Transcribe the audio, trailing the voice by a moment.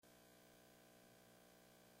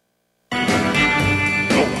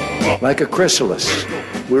Like a chrysalis,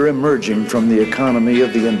 we're emerging from the economy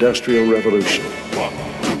of the Industrial Revolution,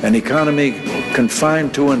 an economy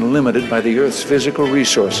confined to and limited by the Earth's physical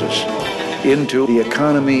resources, into the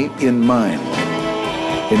economy in mind,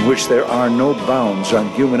 in which there are no bounds on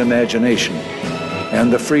human imagination,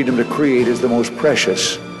 and the freedom to create is the most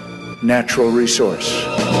precious natural resource.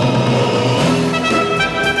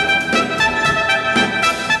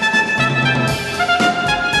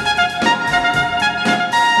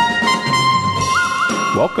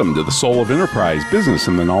 Welcome to the Soul of Enterprise, Business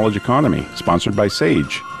and the Knowledge Economy, sponsored by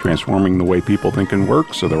Sage, transforming the way people think and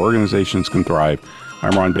work so their organizations can thrive.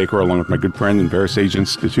 I'm Ron Baker, along with my good friend and VeraSage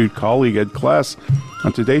Institute colleague, Ed Kless.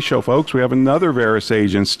 On today's show, folks, we have another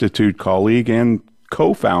VeraSage Institute colleague and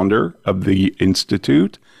co-founder of the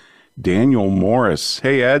Institute, Daniel Morris.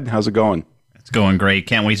 Hey, Ed, how's it going? It's going great.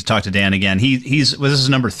 Can't wait to talk to Dan again. This is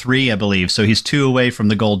number 3, I believe, so he's 2 away from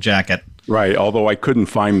the gold jacket. Right, although I couldn't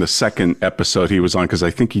find the second episode he was on because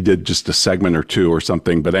I think he did just a segment or 2 or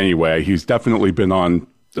something. But anyway, he's definitely been on.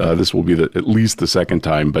 This will be at least the second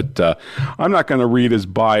time. But I'm not going to read his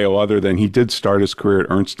bio other than he did start his career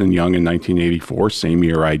at Ernst & Young in 1984, same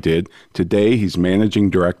year I did. Today, he's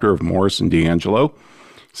managing director of Morris & D'Angelo.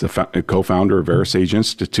 He's a co-founder of VeraSage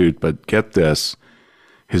Institute. But get this,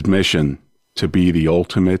 his mission to be the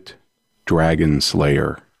ultimate dragon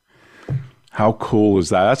slayer. How cool is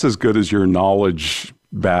that? That's as good as your knowledge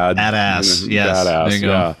badass. Yes. Badass. There you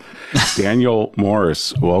go. Yeah. Daniel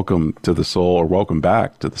Morris, welcome to the Soul, or welcome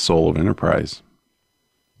back to the Soul of Enterprise.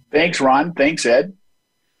 Thanks, Ron. Thanks, Ed.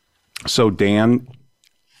 So, Dan,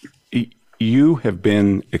 you have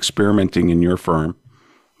been experimenting in your firm,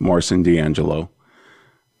 Morris & D'Angelo,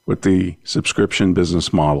 with the subscription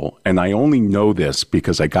business model. And I only know this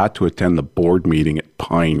because I got to attend the board meeting at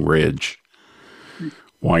Pine Ridge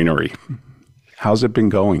Winery. How's it been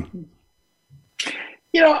going?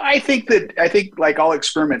 I think like all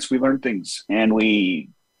experiments, we learn things and we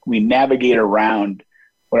navigate around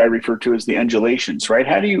what I refer to as the undulations, right?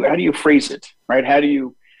 How do you phrase it, right? How do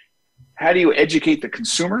you educate the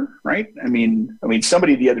consumer, right? I mean,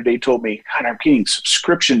 somebody the other day told me, God, I'm getting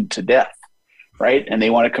subscription to death, right? And they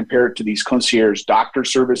want to compare it to these concierge doctor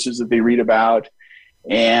services that they read about,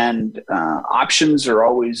 and options are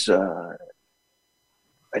always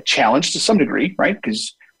a challenge to some degree, right?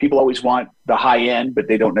 Because people always want the high end, but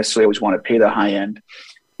they don't necessarily always want to pay the high end.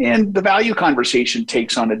 And the value conversation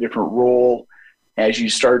takes on a different role as you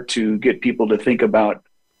start to get people to think about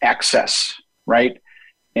access, right?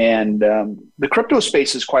 And the crypto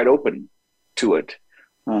space is quite open to it.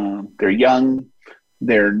 They're young,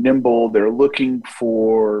 they're nimble, they're looking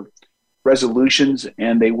for resolutions,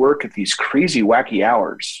 and they work at these crazy, wacky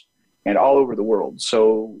hours and all over the world.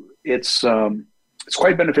 So it's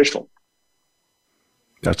quite beneficial.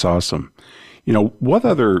 That's awesome. What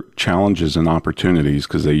other challenges and opportunities,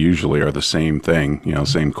 because they usually are the same thing,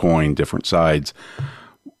 same coin, different sides,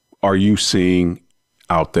 are you seeing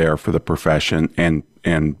out there for the profession and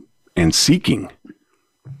seeking?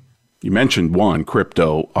 You mentioned one,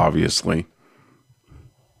 crypto, obviously.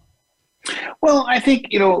 Well, I think,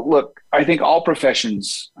 I think all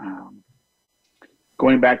professions,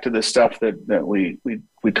 going back to the stuff that we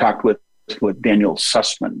talked with Daniel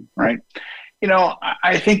Sussman, right?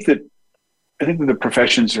 I think that the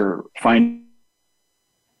professions are finding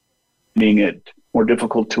it more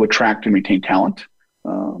difficult to attract and retain talent.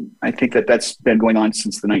 I think that's been going on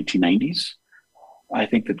since the 1990s. I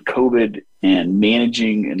think that COVID and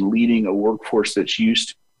managing and leading a workforce that's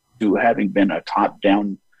used to having been a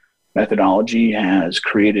top-down methodology has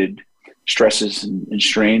created stresses and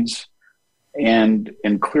strains, and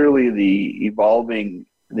clearly the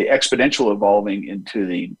exponential evolving into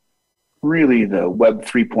the Web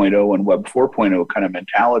 3.0 and Web 4.0 kind of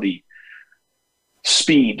mentality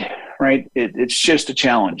speed, right? It's just a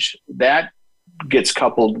challenge. That gets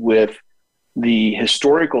coupled with the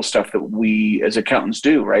historical stuff that we as accountants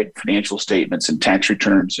do, right? Financial statements and tax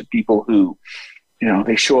returns, and people who,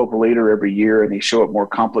 they show up later every year and they show up more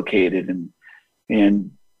complicated,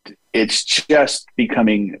 and it's just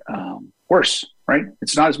becoming worse, right?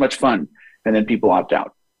 It's not as much fun, and then people opt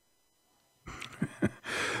out.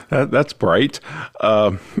 That's bright.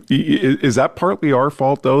 Is that partly our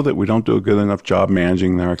fault, though, that we don't do a good enough job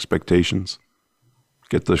managing their expectations?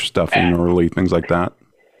 Get their stuff in early, things like that?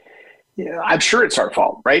 Yeah, I'm sure it's our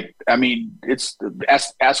fault, right? I mean,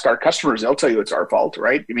 ask our customers; they'll tell you it's our fault,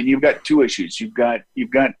 right? I mean, you've got 2 issues. You've got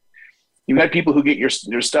people who get your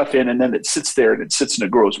stuff in, and then it sits there and it sits and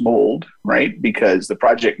it grows mold, right? Because the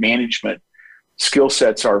project management skill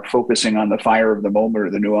sets are focusing on the fire of the moment or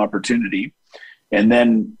the new opportunity. And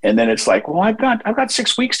then it's like, well, I've got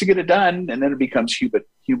 6 weeks to get it done. And then it becomes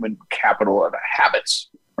human capital of habits,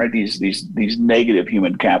 right? These negative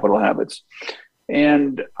human capital habits.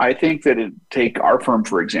 And I think that take our firm,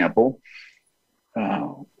 for example,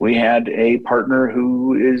 we had a partner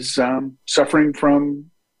who is suffering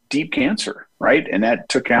from deep cancer, right? And that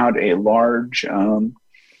took out a large part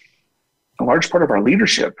of our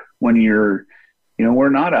leadership when we're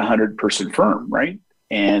not 100-person firm, right?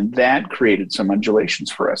 And that created some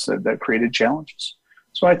undulations for us that created challenges.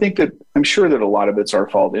 So I think that I'm sure that a lot of it's our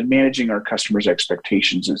fault, and managing our customers'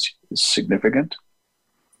 expectations is significant.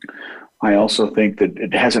 I also think that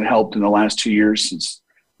it hasn't helped in the last 2 years since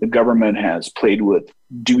the government has played with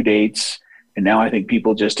due dates. And now I think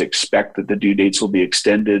people just expect that the due dates will be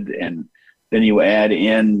extended. And then you add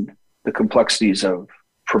in the complexities of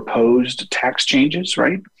proposed tax changes,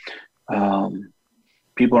 right?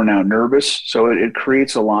 People are now nervous. So it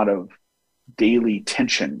creates a lot of daily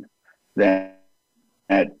tension that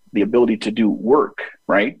the ability to do work,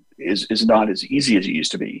 right, is not as easy as it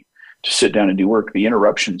used to be to sit down and do work. The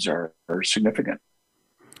interruptions are significant.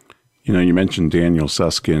 You know, you mentioned Daniel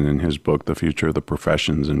Susskind in his book, The Future of the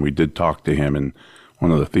Professions, and we did talk to him, and one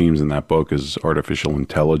of the themes in that book is artificial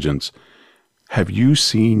intelligence. Have you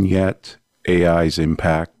seen yet AI's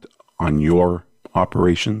impact on your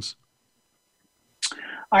operations?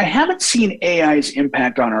 I haven't seen AI's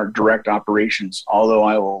impact on our direct operations, although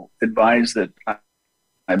I will advise that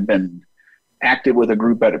I've been active with a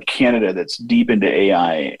group out of Canada that's deep into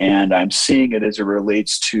AI, and I'm seeing it as it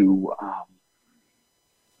relates to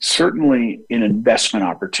certainly in investment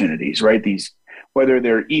opportunities, right? These, whether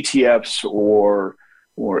they're ETFs or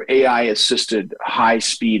AI-assisted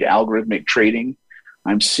high-speed algorithmic trading,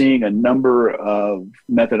 I'm seeing a number of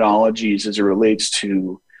methodologies as it relates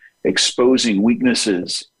to exposing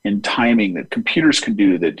weaknesses in timing that computers can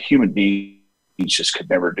do that human beings just could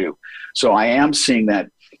never do. So I am seeing that.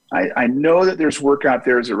 I know that there's work out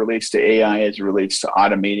there as it relates to AI, as it relates to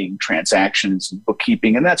automating transactions and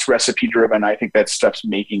bookkeeping, and that's recipe driven. I think that stuff's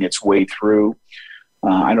making its way through.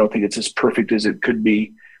 I don't think it's as perfect as it could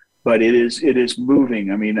be, but it is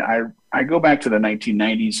moving. I mean, I go back to the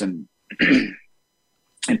 1990s, and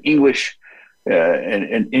an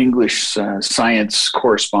English science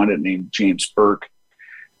correspondent named James Burke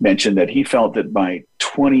mentioned that he felt that by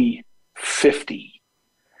 2050,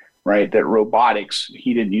 right, that robotics,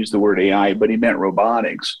 he didn't use the word AI, but he meant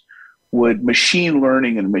robotics, machine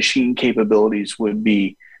learning and machine capabilities would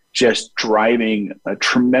be just driving a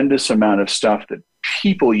tremendous amount of stuff that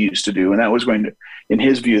people used to do. And that was going to, in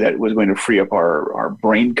his view, that was going to free up our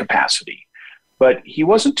brain capacity. But he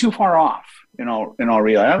wasn't too far off in all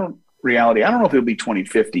reality. I don't know if it'll be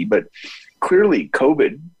 2050, but clearly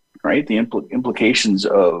COVID, right, the implications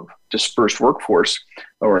of dispersed workforce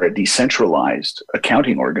or a decentralized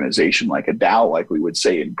accounting organization like a DAO, like we would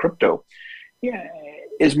say in crypto,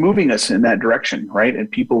 is moving us in that direction, right? And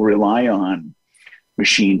people rely on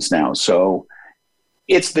machines now. So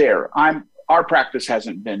it's there. Our practice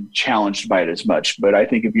hasn't been challenged by it as much, but I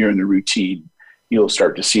think if you're in the routine, you'll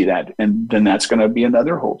start to see that. And then that's going to be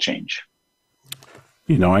another whole change.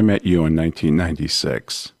 You know, I met you in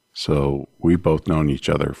 1996. So we've both known each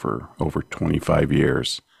other for over 25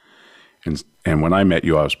 years. And when I met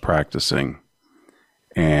you, I was practicing.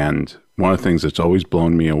 And one of the things that's always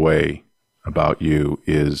blown me away about you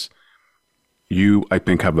is you, I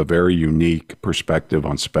think, have a very unique perspective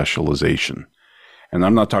on specialization. And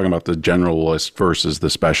I'm not talking about the generalist versus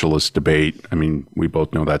the specialist debate. I mean, we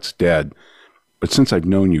both know that's dead. But since I've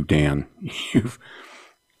known you, Dan,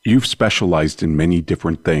 you've specialized in many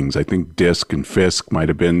different things. I think DISC and FISC might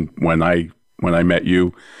have been when I met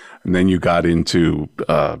you, and then you got into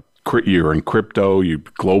you're in crypto,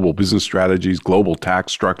 global business strategies, global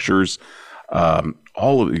tax structures,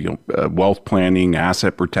 all of wealth planning,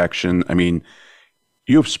 asset protection. I mean,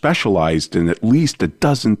 you have specialized in at least a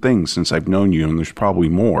dozen things since I've known you, and there's probably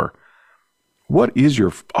more. What is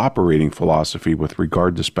your operating philosophy with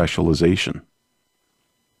regard to specialization?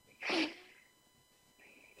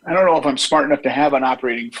 I don't know if I'm smart enough to have an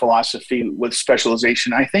operating philosophy with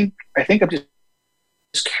specialization. I think I'm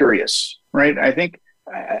just curious, right? I think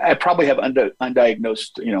I probably have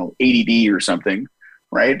undiagnosed, ADD or something,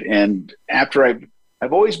 right? And after I've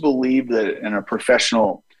always believed that a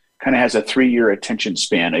professional kind of has a 3-year attention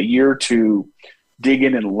span, a year to dig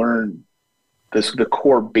in and learn the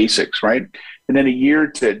core basics, right? And then a year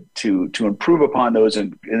to improve upon those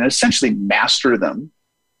and essentially master them.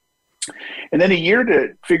 And then a year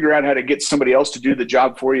to figure out how to get somebody else to do the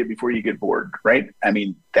job for you before you get bored, right? I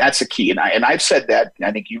mean, that's a key. And I've said that.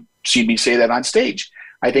 I think you've seen me say that on stage.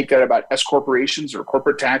 I think that about S corporations or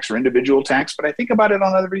corporate tax or individual tax, but I think about it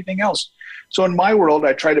on everything else. So in my world,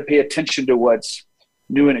 I try to pay attention to what's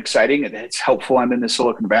new and exciting, and it's helpful. I'm in the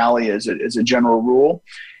Silicon Valley as a general rule.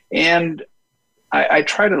 And I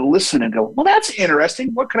try to listen and go, well, that's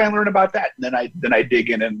interesting. What can I learn about that? And then I dig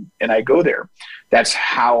in and I go there. That's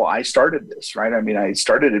how I started this, right? I mean, I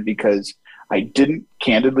started it because I didn't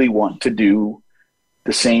candidly want to do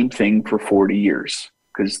the same thing for 40 years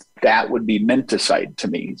because that would be menticide to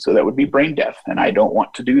me. So that would be brain death, and I don't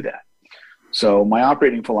want to do that. So my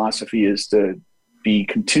operating philosophy is to be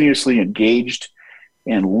continuously engaged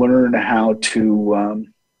and learn how to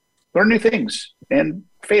learn new things and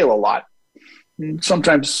fail a lot. And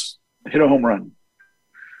sometimes hit a home run.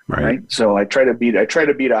 Right. So I try to beat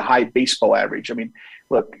a high baseball average. I mean,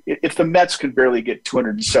 look, if the Mets could barely get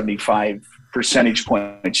 275 percentage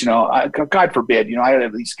points, God forbid, I'd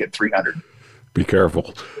at least get 300. Be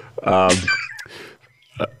careful. That,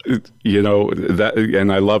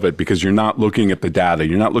 and I love it because you're not looking at the data.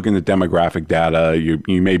 You're not looking at demographic data. You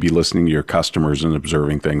may be listening to your customers and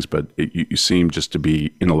observing things, but you seem just to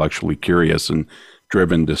be intellectually curious and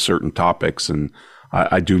driven to certain topics. And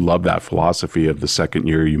I do love that philosophy of the second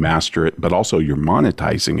year you master it, but also you're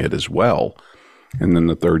monetizing it as well. And then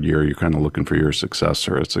the third year, you're kind of looking for your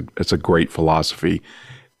successor. It's a great philosophy.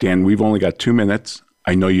 Dan, we've only got 2 minutes.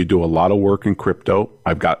 I know you do a lot of work in crypto.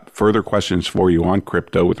 I've got further questions for you on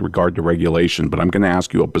crypto with regard to regulation, but I'm going to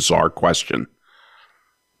ask you a bizarre question.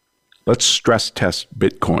 Let's stress test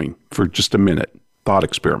Bitcoin for just a minute. Thought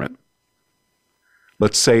experiment.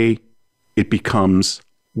 Let's say it becomes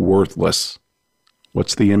worthless.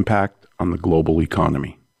 What's the impact on the global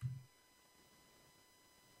economy?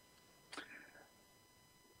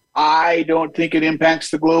 I don't think it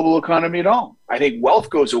impacts the global economy at all. I think wealth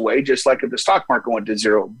goes away, just like if the stock market went to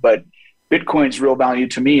zero. But Bitcoin's real value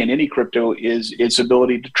to me in any crypto is its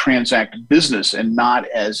ability to transact business and not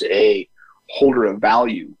as a holder of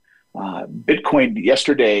value. Bitcoin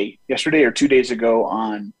yesterday or 2 days ago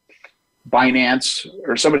on Binance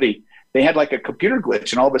or somebody, they had like a computer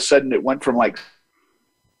glitch, and all of a sudden it went from like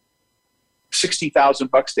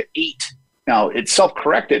 $60,000 to $8,000. Now it's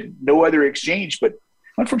self-corrected, no other exchange, but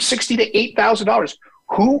went from $60,000 to $8,000.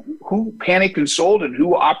 Who panicked and sold, and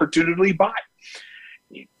who opportunely bought?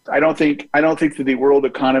 I don't think that the world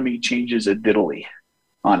economy changes a diddly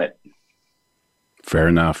on it. Fair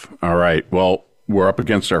enough. All right. Well, we're up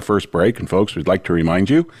against our first break, and folks, we'd like to remind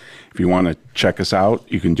you, if you want to check us out,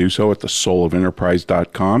 you can do so at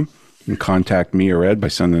thesoulofenterprise.com. You can contact me or Ed by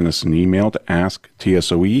sending us an email to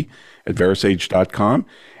asktsoe@verisage.com.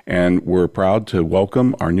 And we're proud to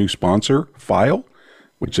welcome our new sponsor, File,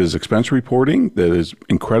 which is expense reporting that is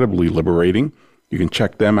incredibly liberating. You can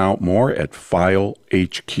check them out more at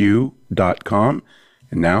filehq.com.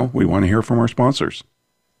 And now we want to hear from our sponsors.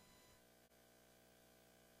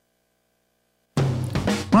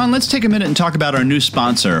 Ron, let's take a minute and talk about our new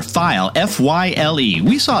sponsor, File, F-Y-L-E.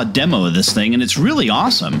 We saw a demo of this thing, and it's really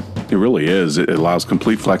awesome. It really is. It allows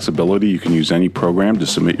complete flexibility. You can use any program to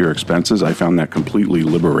submit your expenses. I found that completely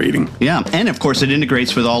liberating. Yeah, and of course it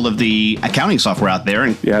integrates with all of the accounting software out there.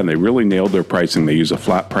 Yeah, and they really nailed their pricing. They use a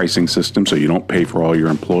flat pricing system, so you don't pay for all your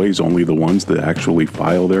employees, only the ones that actually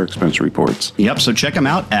file their expense reports. Yep, so check them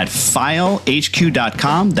out at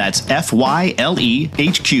filehq.com. That's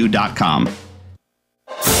FYLEHQ.com.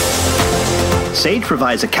 Sage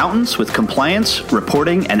provides accountants with compliance,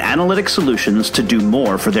 reporting, and analytic solutions to do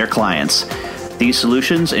more for their clients. These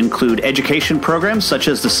solutions include education programs such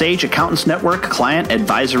as the Sage Accountants Network Client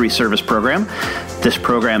Advisory Service Program. This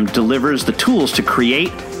program delivers the tools to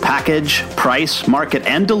create, package, price, market,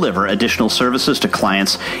 and deliver additional services to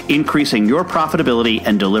clients, increasing your profitability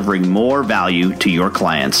and delivering more value to your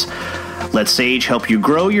clients. Let Sage help you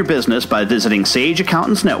grow your business by visiting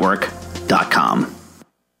sageaccountantsnetwork.com.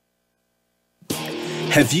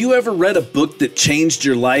 Have you ever read a book that changed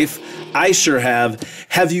your life? I sure have.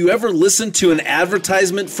 Have you ever listened to an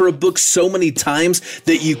advertisement for a book so many times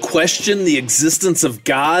that you question the existence of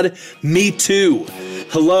God? Me too.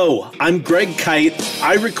 Hello, I'm Greg Kite.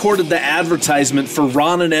 I recorded the advertisement for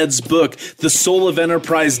Ron and Ed's book, The Soul of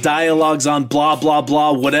Enterprise Dialogues on blah, blah,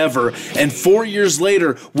 blah, whatever. And 4 years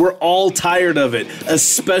later, we're all tired of it,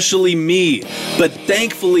 especially me. But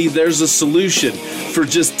thankfully, there's a solution. For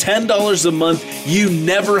just $10 a month, you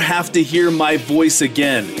never have to hear my voice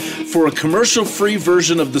again. For a commercial-free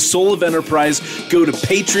version of The Soul of Enterprise, go to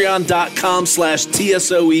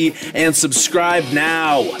patreon.com/TSOE and subscribe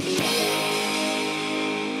now.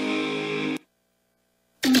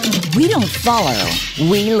 We don't follow,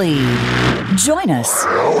 we lead. Join us,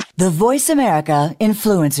 the Voice America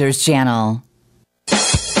Influencers Channel.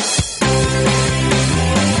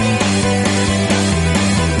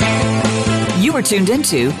 You're tuned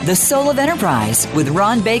into The Soul of Enterprise with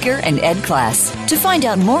Ron Baker and Ed Kless. To find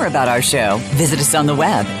out more about our show, visit us on the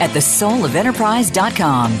web at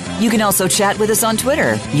thesoulofenterprise.com. You can also chat with us on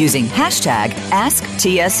Twitter using hashtag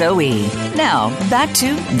AskTSOE. Now, back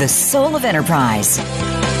to The Soul of Enterprise.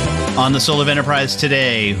 On The Soul of Enterprise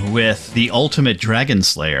today with the ultimate dragon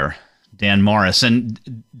slayer, Dan Morris.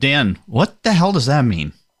 And Dan, what the hell does that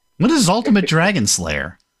mean? What is ultimate dragon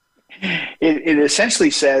slayer? It essentially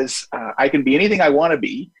says I can be anything I want to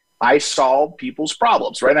be. I solve people's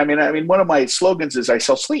problems, right? I mean, one of my slogans is I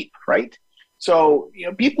sell sleep, right? So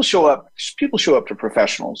people show up to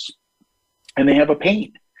professionals, and they have a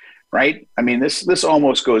pain, right? I mean, this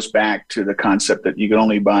almost goes back to the concept that you can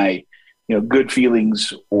only buy good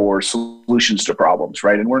feelings or solutions to problems,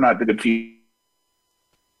 right? And we're not the good feeling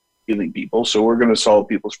people, so we're going to solve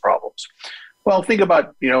people's problems. Well, think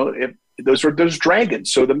about if those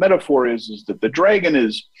dragons. So the metaphor is that the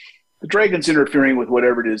dragon's interfering with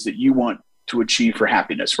whatever it is that you want to achieve for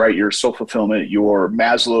happiness, right? Your self-fulfillment, your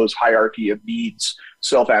Maslow's hierarchy of needs,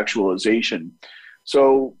 self-actualization.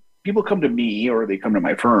 So people come to me, or they come to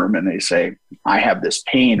my firm, and they say, I have this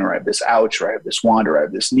pain, or I have this ouch, or I have this want, or I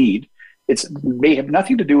have this need. It may have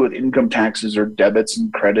nothing to do with income taxes or debits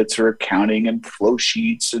and credits or accounting and flow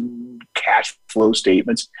sheets and cash flow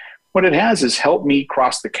statements. What it has is helped me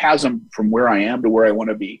cross the chasm from where I am to where I want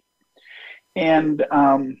to be. And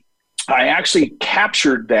I actually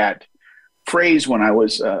captured that phrase when I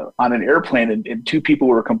was on an airplane, and two people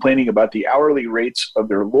were complaining about the hourly rates of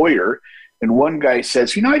their lawyer. And one guy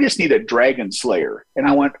says, I just need a dragon slayer. And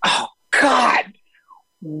I went, oh, God,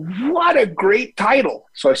 what a great title.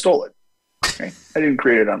 So I stole it. Okay. I didn't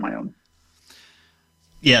create it on my own.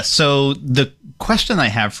 Yeah. So the question I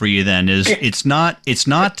have for you then is, it's not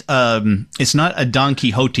a Don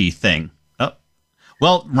Quixote thing. Oh,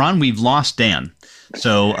 well, Ron, we've lost Dan.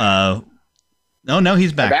 So, no,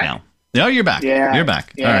 he's back now. No, you're back. Yeah, you're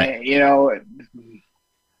back. Yeah, all right.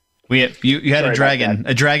 You had a dragon.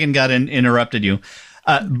 A dragon got interrupted you.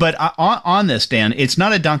 But on this, Dan, it's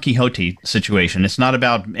not a Don Quixote situation. It's not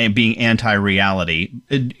about being anti-reality.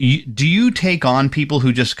 Do you take on people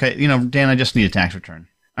who just, Dan, I just need a tax return?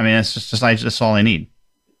 I mean, that's all I need.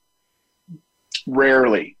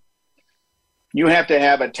 Rarely. You have to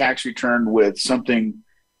have a tax return with something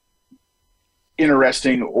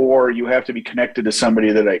interesting, or you have to be connected to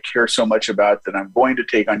somebody that I care so much about that I'm going to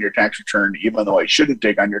take on your tax return, even though I shouldn't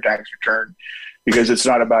take on your tax return, because it's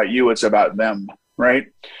not about you, it's about them. Right.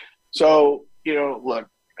 So, look,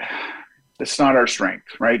 it's not our strength,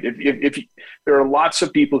 right? If there are lots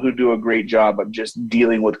of people who do a great job of just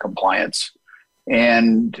dealing with compliance,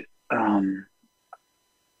 and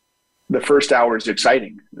the first hour is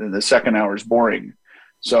exciting, and the second hour is boring.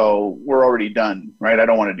 So we're already done, right? I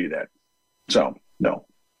don't want to do that. So no.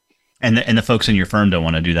 And the folks in your firm don't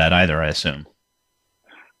want to do that either, I assume.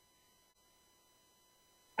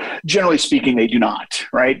 Generally speaking, they do not,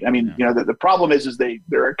 right? I mean, the problem is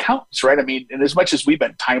they're accountants, right? I mean, and as much as we've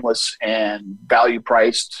been timeless and value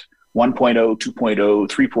priced 1.0, 2.0,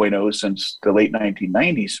 3.0 since the late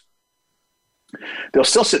 1990s, they'll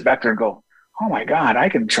still sit back there and go, oh my God, I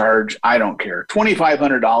can charge, I don't care,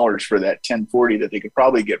 $2,500 for that 1040 that they could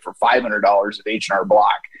probably get for $500 at H&R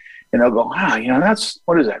Block. And they'll go, that's,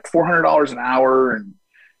 what is that, $400 an hour? And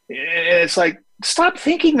it's like, stop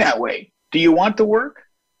thinking that way. Do you want the work?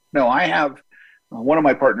 No, I have one of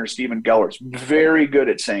my partners, Stephen Geller's very good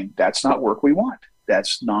at saying, that's not work we want.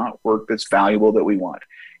 That's not work that's valuable that we want.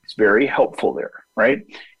 It's very helpful there, right?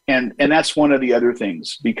 And that's one of the other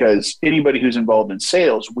things, because anybody who's involved in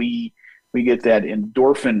sales, we get that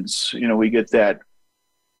endorphins, we get that,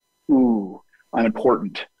 ooh, I'm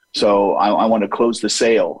important. So I want to close the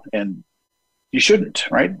sale, and you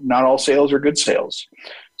shouldn't, right? Not all sales are good sales.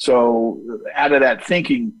 So out of that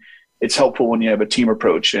thinking, it's helpful when you have a team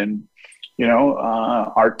approach. And,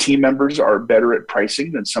 our team members are better at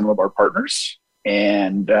pricing than some of our partners.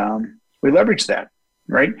 And we leverage that,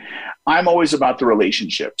 right? I'm always about the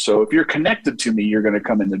relationship. So if you're connected to me, you're going to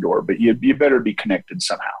come in the door, but you better be connected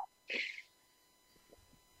somehow.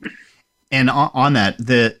 And on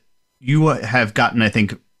that, you have gotten, I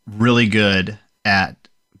think, really good at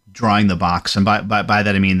drawing the box. And by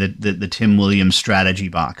that, I mean the Tim Williams strategy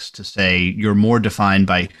box, to say you're more defined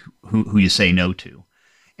by who you say no to.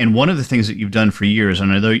 And one of the things that you've done for years,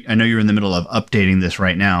 and I know you're in the middle of updating this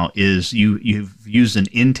right now, is you've used an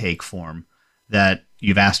intake form that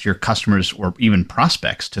you've asked your customers or even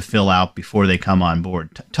prospects to fill out before they come on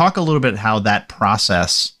board. Talk a little bit how that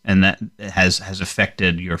process and that has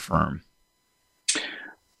affected your firm.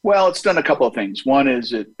 Well, it's done a couple of things. One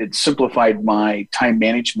is it simplified my time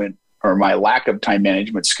management or my lack of time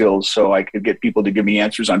management skills, so I could get people to give me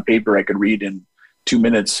answers on paper I could read in 2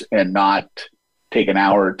 minutes and not take an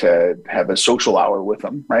hour to have a social hour with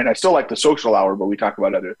them, right? I still like the social hour, but we talk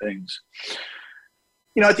about other things.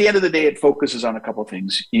 At the end of the day, it focuses on a couple of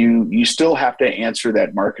things. You still have to answer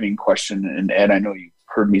that marketing question. And Ed, I know you've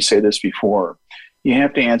heard me say this before. You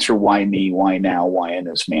have to answer why me, why now, why in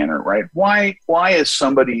this manner, right? Why is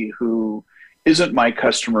somebody who isn't my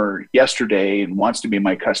customer yesterday and wants to be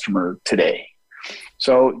my customer today?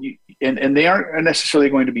 So, and they aren't necessarily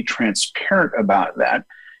going to be transparent about that.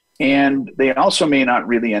 And they also may not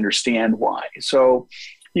really understand why. So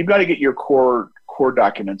you've got to get your core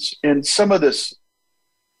documents. And some of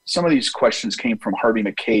these questions came from Harvey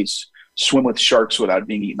Mackay's Swim with Sharks Without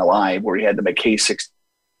Being Eaten Alive, where he had the Mackay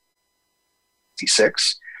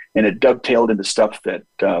 66, and it dovetailed into stuff that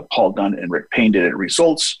Paul Dunn and Rick Payne did at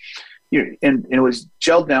Results. And it was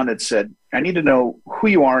gelled down that said, I need to know who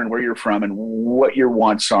you are and where you're from and what your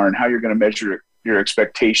wants are and how you're going to measure your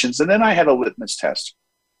expectations. And then I had a litmus test.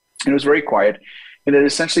 And it was very quiet. And it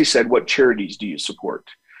essentially said, what charities do you support?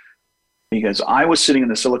 Because I was sitting in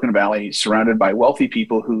the Silicon Valley surrounded by wealthy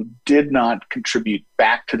people who did not contribute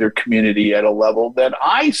back to their community at a level that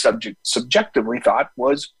I subjectively thought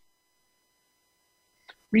was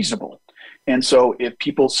reasonable. And so if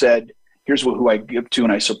people said, here's who I give to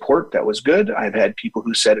and I support, that was good. I've had people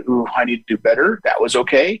who said, ooh, I need to do better. That was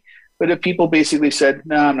okay. But if people basically said,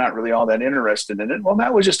 no, I'm not really all that interested in it, well,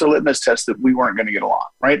 that was just a litmus test that we weren't going to get along,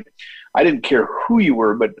 right? I didn't care who you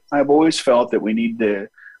were, but I've always felt that we need to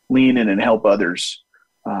lean in and help others,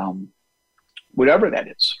 whatever that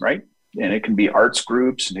is, right? And it can be arts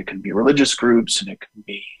groups, and it can be religious groups, and it can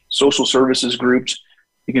be social services groups.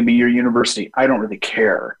 It can be your university. I don't really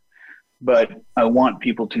care, but I want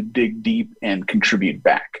people to dig deep and contribute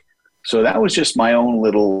back. So that was just my own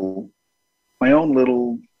little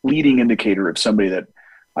leading indicator of somebody that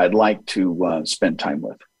I'd like to spend time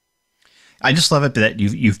with. I just love it that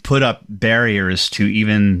you've put up barriers to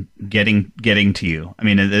even getting to you. I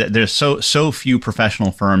mean, there's so few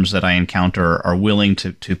professional firms that I encounter are willing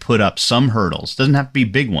to put up some hurdles. It doesn't have to be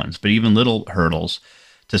big ones, but even little hurdles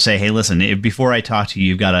to say, hey, listen, before I talk to you,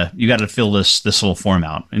 you got to fill this little form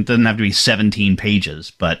out. It doesn't have to be 17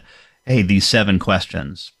 pages, but hey, these 7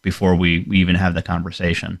 questions before we even have the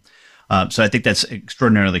conversation. So I think that's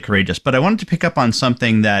extraordinarily courageous. But I wanted to pick up on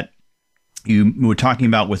something that you were talking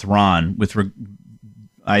about with Ron.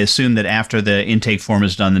 I assume that after the intake form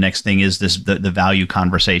is done, the next thing is the value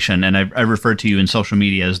conversation. And I refer to you in social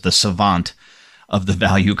media as the savant of the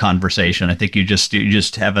value conversation. I think you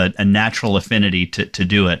just have a natural affinity to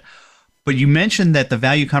do it. But you mentioned that the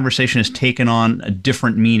value conversation has taken on a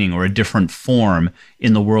different meaning or a different form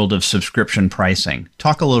in the world of subscription pricing.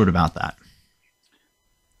 Talk a little bit about that.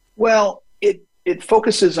 Well, it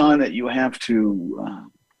focuses on that you have to,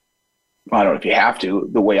 I don't know if you have to,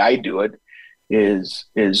 the way I do it is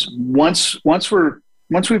once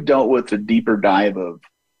we've dealt with the deeper dive of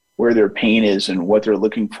where their pain is and what they're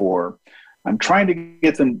looking for, I'm trying to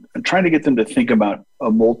get them to think about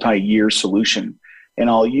a multi-year solution. And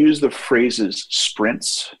I'll use the phrases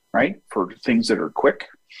sprints, right, for things that are quick.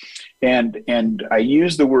 And I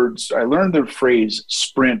learned the phrase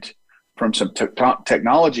sprint from some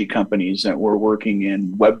technology companies that were working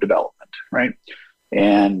in web development, right?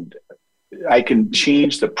 And I can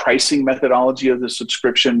change the pricing methodology of the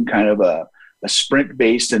subscription, kind of a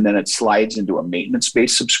sprint-based, and then it slides into a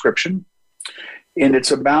maintenance-based subscription. And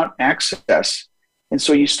it's about access. And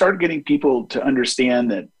so you start getting people to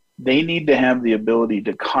understand that they need to have the ability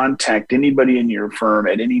to contact anybody in your firm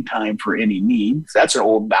at any time for any needs. That's an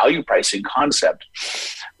old value pricing concept.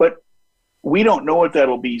 But we don't know what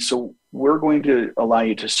that'll be, so we're going to allow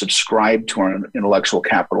you to subscribe to our intellectual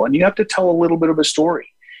capital. And you have to tell a little bit of a story.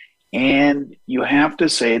 And you have to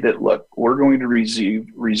say that, look, we're going to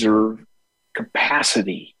reserve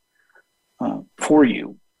capacity for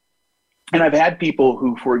you. And I've had people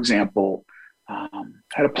who, for example,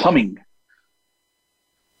 had a plumbing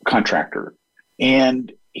contractor,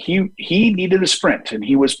 and he needed a sprint, and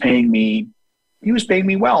he was paying me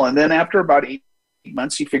well. And then after about 8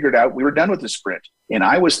 months, he figured out we were done with the sprint. And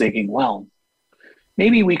I was thinking, well,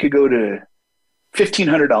 maybe we could go to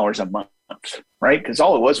 $1,500 a month, right? Because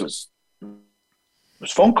all it was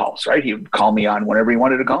phone calls, right? He would call me on whenever he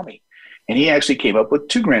wanted to call me. And he actually came up with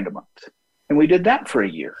 $2,000 a month. And we did that for a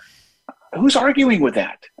year. Who's arguing with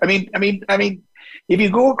that? I mean, if you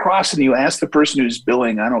go across and you ask the person who's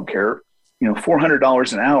billing, I don't care,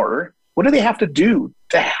 $400 an hour, what do they have to do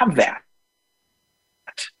to have that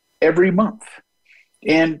every month?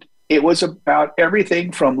 And it was about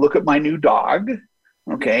everything from look at my new dog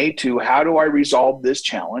okay, to how do I resolve this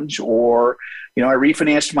challenge? Or, I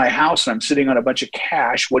refinanced my house and I'm sitting on a bunch of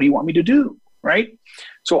cash. What do you want me to do? Right?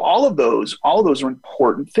 So all of those are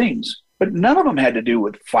important things, but none of them had to do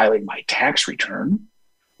with filing my tax return.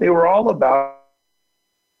 They were all about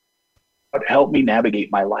help me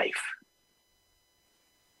navigate my life.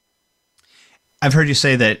 I've heard you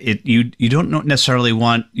say that you don't necessarily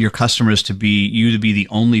want your customers to be the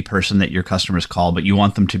only person that your customers call, but you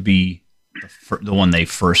want them to be the one they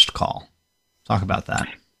first call. Talk about that.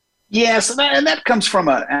 Yes, and that comes from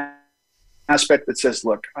an aspect that says,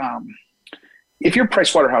 look, if you're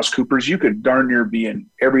PricewaterhouseCoopers, you could darn near be an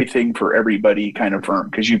everything for everybody kind of firm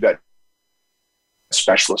because you've got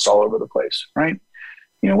specialists all over the place, right?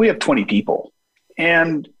 We have 20 people,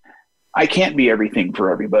 and I can't be everything for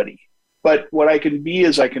everybody. But what I can be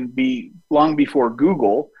is I can be, long before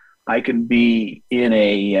Google, I can be in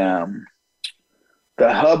the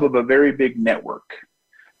hub of a very big network.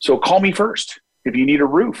 So call me first. If you need a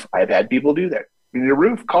roof, I've had people do that. If you need a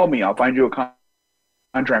roof, call me. I'll find you a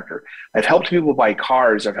contractor. I've helped people buy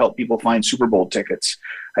cars. I've helped people find Super Bowl tickets.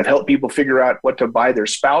 I've helped people figure out what to buy their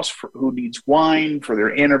spouse who needs wine for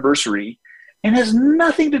their anniversary, and has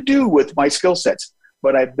nothing to do with my skill sets.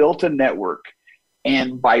 But I built a network.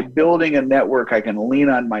 And by building a network, I can lean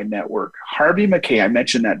on my network. Harvey Mackay, I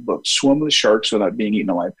mentioned that book, Swim with Sharks Without Being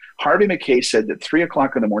Eaten Alive. Harvey Mackay said that 3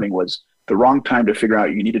 o'clock in the morning was the wrong time to figure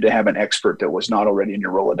out you needed to have an expert that was not already in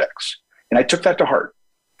your Rolodex. And I took that to heart.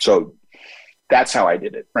 So that's how I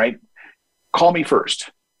did it, right? Call me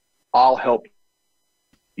first. I'll help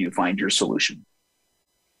you find your solution.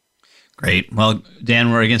 Great. Well,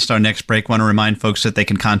 Dan, we're against our next break. Want to remind folks that they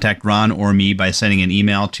can contact Ron or me by sending an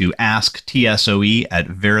email to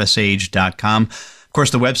asktsoe@verasage.com. Of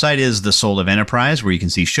course, the website is The Soul of Enterprise, where you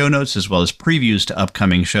can see show notes as well as previews to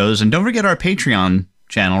upcoming shows. And don't forget our Patreon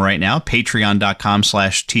channel right now,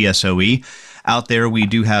 patreon.com/TSOE. Out there, we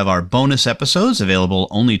do have our bonus episodes available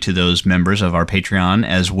only to those members of our Patreon,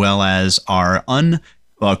 as well as our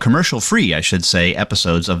commercial-free, I should say,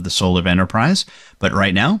 episodes of The Soul of Enterprise. But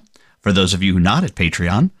right now, for those of you who are not at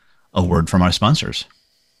Patreon, a word from our sponsors.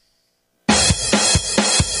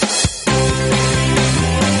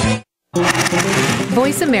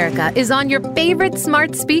 Voice America is on your favorite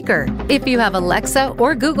smart speaker. If you have Alexa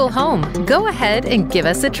or Google Home, go ahead and give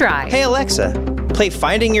us a try. Hey Alexa, play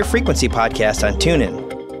Finding Your Frequency podcast on TuneIn.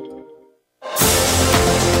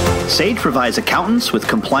 Sage provides accountants with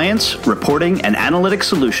compliance, reporting, and analytic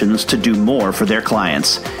solutions to do more for their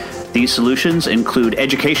clients. These solutions include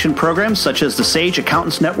education programs such as the Sage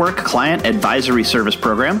Accountants Network Client Advisory Service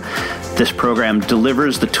Program. This program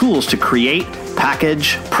delivers the tools to create,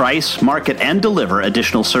 package, price, market, and deliver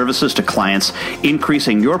additional services to clients,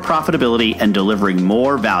 increasing your profitability and delivering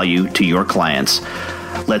more value to your clients.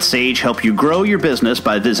 Let Sage help you grow your business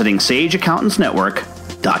by visiting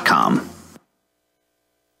sageaccountantsnetwork.com.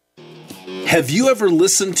 Have you ever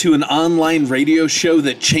listened to an online radio show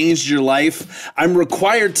that changed your life? I'm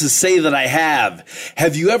required to say that I have.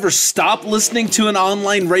 Have you ever stopped listening to an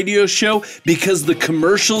online radio show because the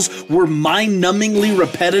commercials were mind-numbingly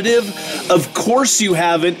repetitive? Of course you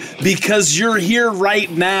haven't, because you're here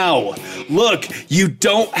right now. Look, you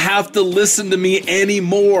don't have to listen to me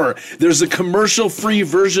anymore. There's a commercial-free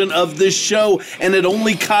version of this show, and it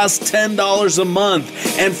only costs $10 a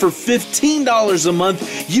month. And for $15 a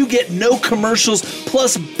month, you get no commercials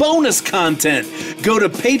plus bonus content. Go to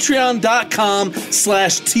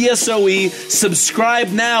patreon.com/TSOE,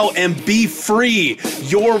 subscribe now, and be free.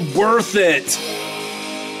 You're worth it.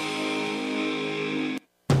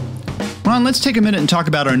 Ron, let's take a minute and talk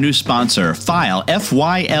about our new sponsor, Fyle,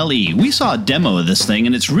 F-Y-L-E. We saw a demo of this thing,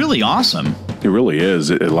 and it's really awesome. It really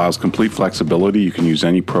is. It allows complete flexibility. You can use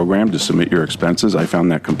any program to submit your expenses. I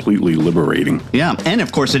found that completely liberating. Yeah, and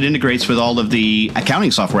of course it integrates with all of the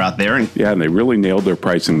accounting software out there. Yeah, and they really nailed their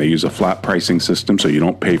pricing. They use a flat pricing system, so you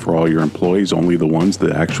don't pay for all your employees, only the ones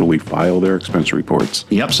that actually file their expense reports.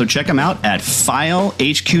 Yep, so check them out at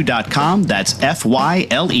filehq.com. That's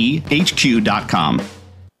FYLEHQ.com.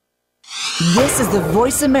 This is the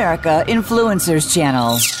Voice America Influencers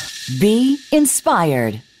Channel. Be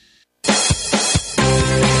inspired.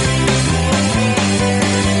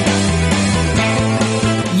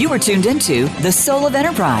 You are tuned into The Soul of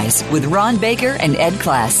Enterprise with Ron Baker and Ed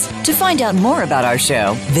Klass. To find out more about our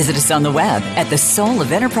show, visit us on the web at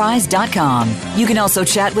thesoulofenterprise.com. You can also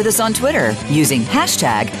chat with us on Twitter using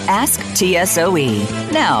hashtag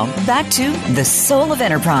AskTSOE. Now, back to The Soul of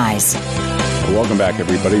Enterprise. Welcome back,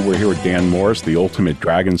 everybody. We're here with Dan Morris, the ultimate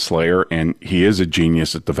dragon slayer, and he is a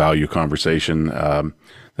genius at the value conversation.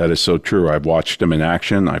 That is so true. I've watched him in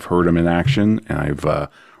action. I've heard him in action, and I've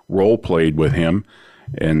role-played with him.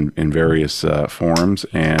 in various forums,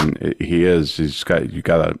 and you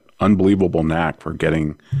got an unbelievable knack for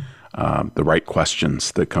getting the right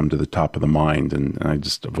questions that come to the top of the mind, and I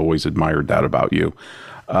just have always admired that about you.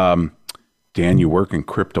 Dan, you work in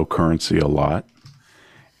cryptocurrency a lot,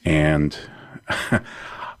 and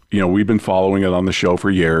we've been following it on the show for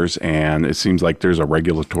years, and it seems like there's a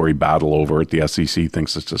regulatory battle over it. The SEC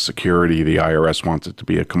thinks it's a security. The IRS wants it to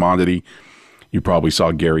be a commodity. You probably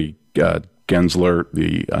saw Gary Gensler,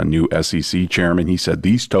 the new SEC chairman. He said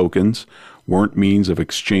these tokens weren't means of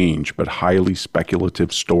exchange, but highly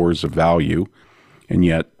speculative stores of value, and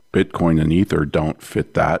yet Bitcoin and Ether don't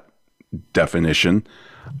fit that definition.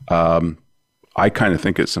 I kind of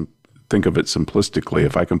think of it simplistically.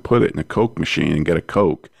 If I can put it in a Coke machine and get a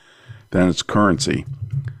Coke, then it's currency.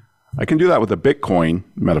 I can do that with a Bitcoin,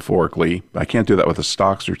 metaphorically. I can't do that with a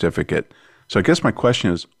stock certificate. So I guess my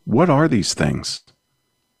question is, what are these things?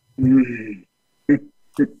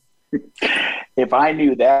 If I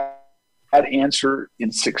knew that answer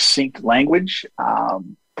in succinct language,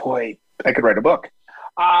 boy, I could write a book.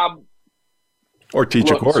 Or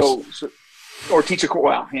teach a course. Or teach a course.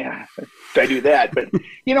 Well, yeah, I do that. But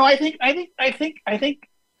I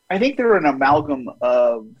think they're an amalgam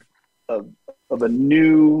of a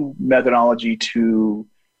new methodology to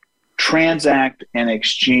transact and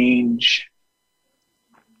exchange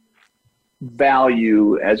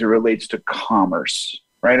value as it relates to commerce,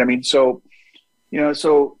 right? I mean, so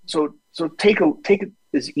take it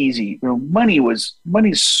as easy.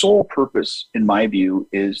 Money's sole purpose, in my view,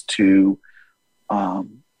 is to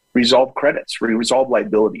resolve credits, resolve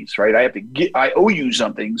liabilities, right? I owe you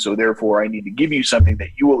something, so therefore I need to give you something that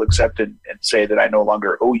you will accept and say that I no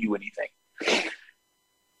longer owe you anything.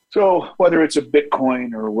 So whether it's a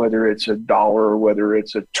Bitcoin or whether it's a dollar or whether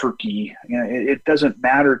it's a turkey, it doesn't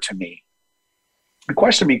matter to me. The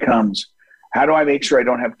question becomes, how do I make sure I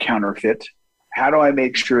don't have counterfeit? How do I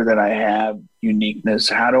make sure that I have uniqueness?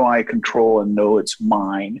 How do I control and know it's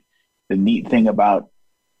mine? The neat thing about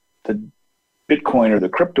the Bitcoin or the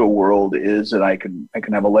crypto world is that I can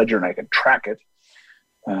have a ledger and I can track it.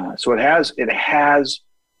 So it has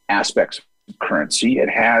aspects of currency. It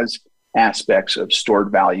has aspects of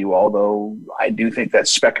stored value, although I do think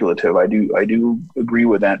that's speculative. I do agree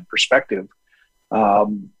with that perspective.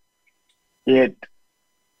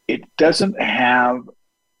 It doesn't have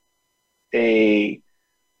a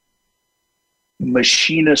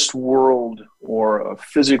machinist world or a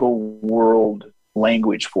physical world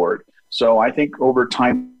language for it. So I think over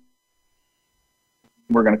time,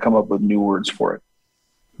 we're going to come up with new words for it.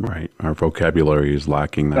 Right. Our vocabulary is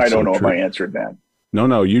lacking. That's I don't know if I answered that.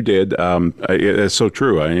 No, you did. It's so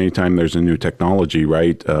true. Anytime there's a new technology,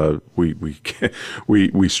 right,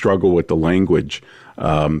 we struggle with the language.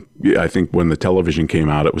 I think when the television came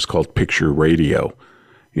out, it was called picture radio,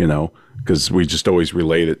 because we just always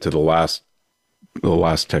relate it to the last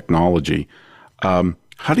technology.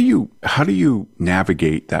 How do you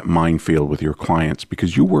navigate that minefield with your clients?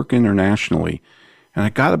 Because you work internationally, and I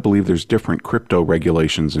got to believe there's different crypto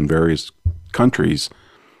regulations in various countries.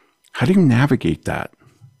 How do you navigate that?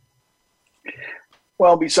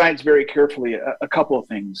 Well, besides very carefully, a couple of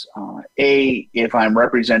things. If I'm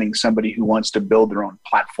representing somebody who wants to build their own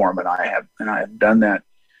platform, and I have done that,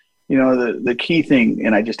 the key thing,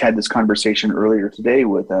 and I just had this conversation earlier today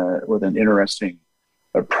with an interesting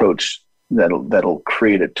approach that'll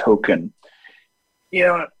create a token.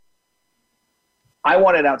 I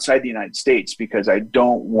want it outside the United States because I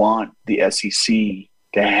don't want the SEC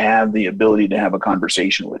to have the ability to have a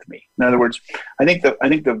conversation with me. In other words, I think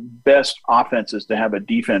the best offense is to have a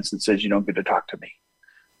defense that says you don't get to talk to me,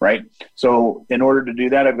 right? So in order to do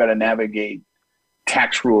that, I've got to navigate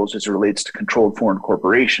tax rules as it relates to controlled foreign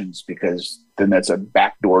corporations, because then that's a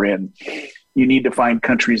backdoor in. You need to find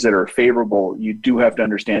countries that are favorable. You do have to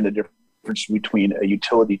understand the difference between a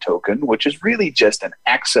utility token, which is really just an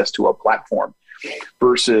access to a platform,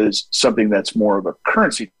 versus something that's more of a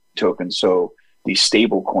currency token. So these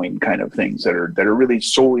stable coin kind of things that are really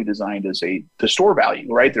solely designed as to store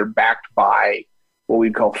value, right? They're backed by what we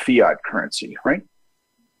call fiat currency, right?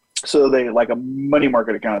 So they, like a money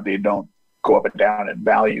market account, they don't go up and down in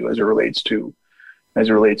value as it relates to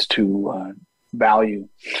value.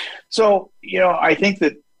 So, I think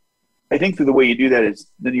that the way you do that is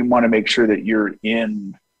then you want to make sure that you're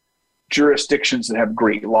in jurisdictions that have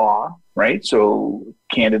great law, right? So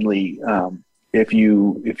candidly, if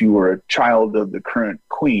you were a child of the current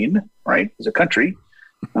queen, right, as a country,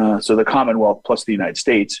 so the Commonwealth plus the United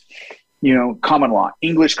States, common law,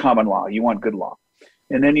 English common law, you want good law.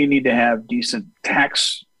 And then you need to have decent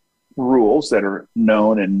tax rules that are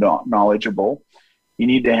known and knowledgeable. You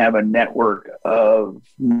need to have a network of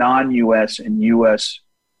non-U.S. and U.S.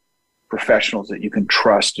 professionals that you can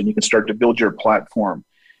trust, and you can start to build your platform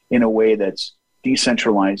in a way that's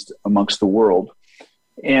decentralized amongst the world.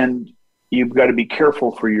 And you've got to be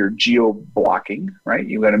careful for your geo blocking, right?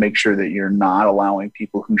 You've got to make sure that you're not allowing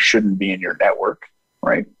people who shouldn't be in your network,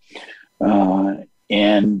 right?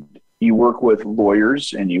 And you work with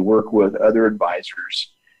lawyers and you work with other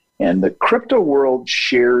advisors. And the crypto world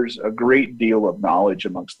shares a great deal of knowledge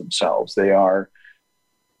amongst themselves. They are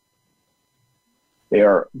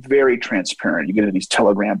very transparent. You get into these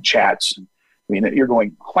Telegram chats. I mean, you're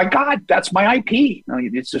going, oh my God, that's my IP. No,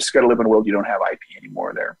 it's just got to live in a world you don't have IP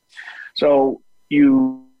anymore there. So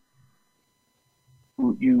you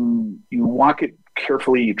walk it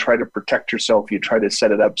carefully. You try to protect yourself. You try to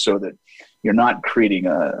set it up so that you're not creating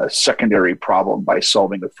a secondary problem by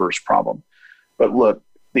solving the first problem. But look,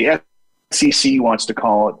 the SEC wants to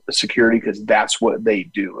call it a security because that's what they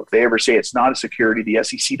do. If they ever say it's not a security, the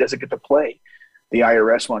SEC doesn't get to play. The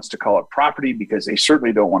IRS wants to call it property because they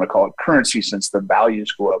certainly don't want to call it currency since the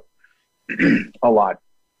values go up a lot.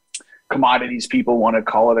 Commodities people want to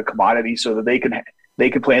call it a commodity so that they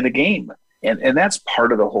can play in the game. And that's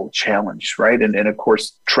part of the whole challenge, right? And of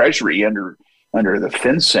course, Treasury under the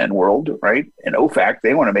FinCEN world, right? And OFAC,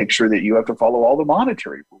 they want to make sure that you have to follow all the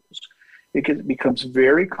monetary rules. It becomes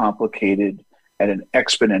very complicated at an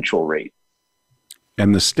exponential rate.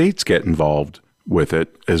 And the states get involved with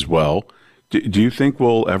it as well. Do you think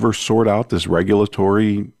we'll ever sort out this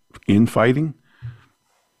regulatory infighting?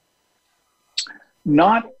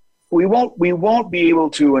 We won't be able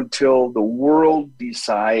to until the world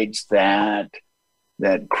decides that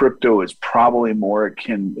crypto is probably more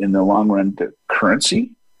akin in the long run to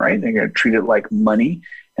currency, right? They're going to treat it like money,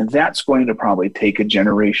 and that's going to probably take a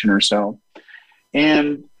generation or so.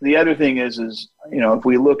 And the other thing is if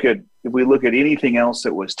we look at anything else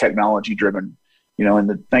that was technology driven, in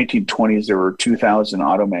the 1920s there were 2,000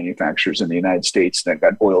 auto manufacturers in the United States that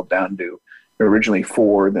got boiled down to originally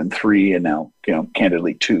 4, then 3, and now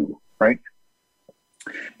candidly 2, right?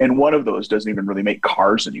 And one of those doesn't even really make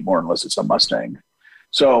cars anymore unless it's a Mustang.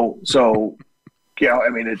 So I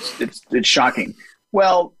mean, it's shocking.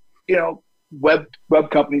 Well, web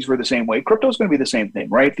companies were the same way. Crypto is going to be the same thing,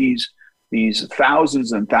 right? These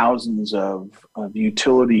thousands and thousands of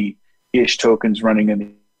utility-ish tokens running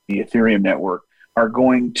in the Ethereum network are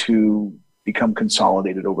going to become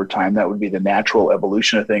consolidated over time. That would be the natural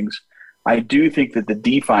evolution of things. I do think that the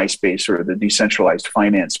DeFi space, or the decentralized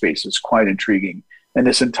finance space, is quite intriguing. And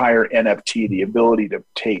this entire NFT, the ability to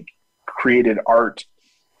take created art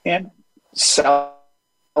and sell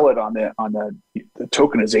it on the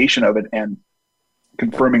tokenization of it and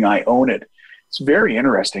confirming I own it. It's very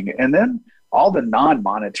interesting. And then all the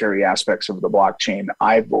non-monetary aspects of the blockchain,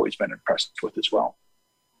 I've always been impressed with as well.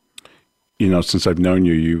 Since I've known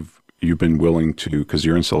you, you've been willing to, because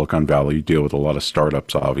you're in Silicon Valley, you deal with a lot of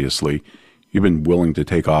startups, obviously. You've been willing to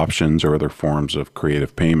take options or other forms of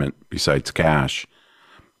creative payment besides cash.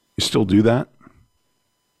 You still do that?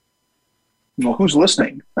 Well, who's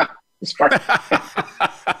listening? Within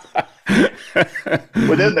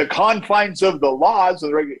the confines of the laws of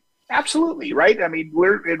the regulation. Absolutely, right? I mean, we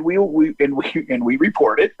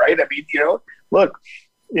report it, right? I mean, look,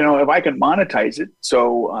 if I can monetize it,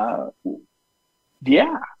 so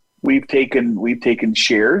yeah, we've taken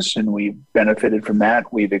shares and we've benefited from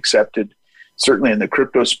that. We've accepted, certainly in the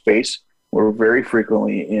crypto space, we're very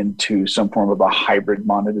frequently into some form of a hybrid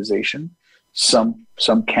monetization, some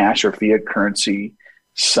cash or fiat currency,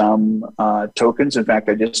 some tokens. In fact,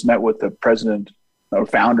 I just met with the president or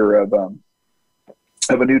founder of a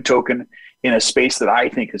new token in a space that I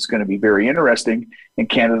think is going to be very interesting. And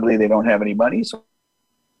candidly, they don't have any money. So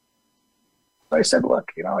I said, look,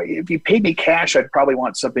 if you paid me cash, I'd probably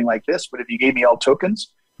want something like this. But if you gave me all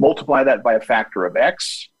tokens, multiply that by a factor of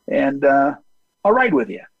X, and I'll ride with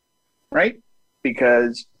you, right?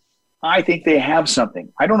 Because I think they have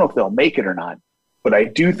something. I don't know if they'll make it or not, but I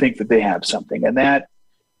do think that they have something, and that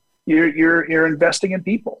you're investing in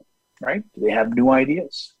people, right? They have new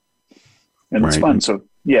ideas, and it's fun. So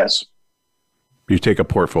yes, you take a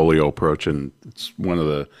portfolio approach, and it's one of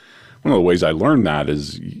the ways I learned that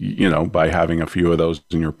is by having a few of those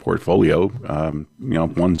in your portfolio.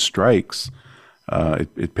 One strikes,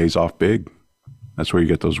 it pays off big. That's where you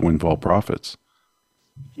get those windfall profits.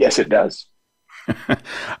 Yes, it does.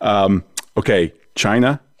 Okay,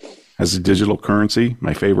 China has a digital currency.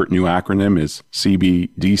 My favorite new acronym is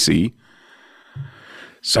CBDC.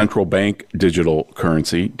 Central bank digital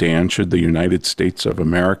currency. Dan, should the United States of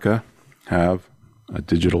America have a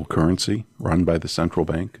digital currency run by the central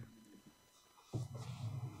bank?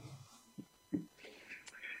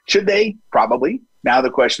 Should they? Probably. Now the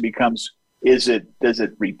question becomes, does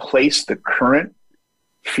it replace the current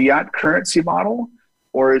fiat currency model,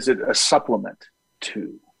 or is it a supplement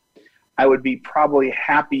to? I would be probably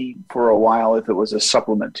happy for a while if it was a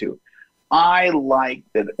supplement to. I like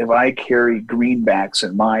that if I carry greenbacks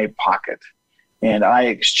in my pocket and I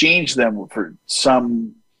exchange them for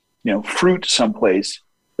some, fruit someplace,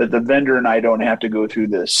 that the vendor and I don't have to go through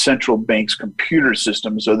the central bank's computer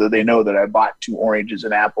system so that they know that I bought 2 oranges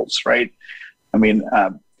and apples, right? I mean,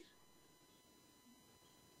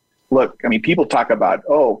 people talk about,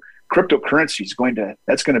 cryptocurrency is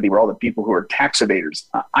that's going to be where all the people who are tax evaders.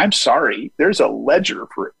 I'm sorry, there's a ledger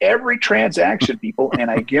for every transaction, people, and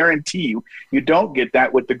I guarantee you don't get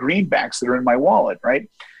that with the greenbacks that are in my wallet, right?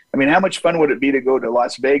 I mean, how much fun would it be to go to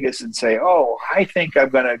Las Vegas and say, I think I'm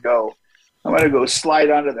going to go slide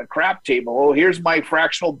onto the crap table. Oh, here's my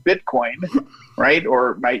fractional Bitcoin, right?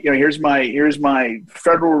 Or here's my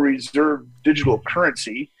Federal Reserve digital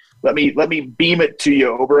currency. Let me beam it to you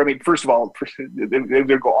over. I mean, first of all,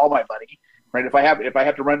 there go all my money, right? If I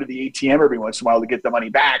have to run to the ATM every once in a while to get the money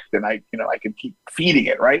back, then I can keep feeding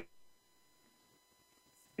it, right?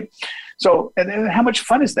 So, and then how much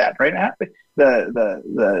fun is that, right?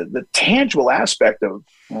 The tangible aspect of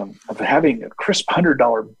having a crisp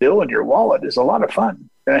 $100 bill in your wallet is a lot of fun,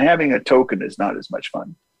 and having a token is not as much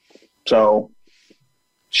fun. So,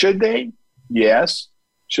 should they? Yes.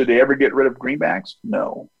 Should they ever get rid of greenbacks?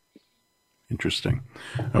 No. Interesting.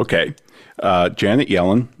 Okay. Janet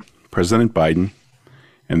Yellen, President Biden,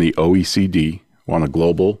 and the OECD want a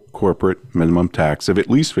global corporate minimum tax of at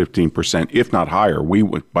least 15%, if not higher.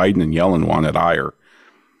 Biden and Yellen want it higher.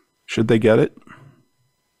 Should they get it?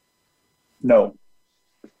 No.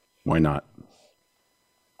 Why not?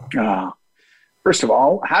 First of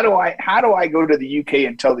all, how do I go to the UK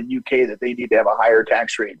and tell the UK that they need to have a higher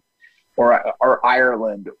tax rate, or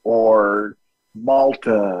Ireland, or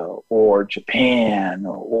Malta, or Japan,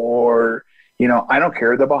 or I don't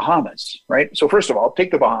care, the Bahamas, right? So first of all,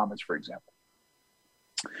 take the Bahamas for example.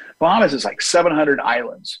 Bahamas is like 700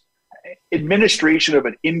 islands. Administration of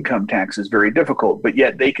an income tax is very difficult, but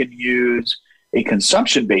yet they can use a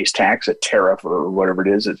consumption-based tax, a tariff or whatever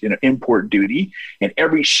it is, import duty, and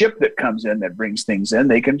every ship that comes in that brings things in,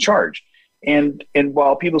 they can charge. And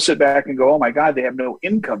while people sit back and go, oh my God, they have no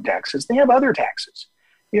income taxes, they have other taxes.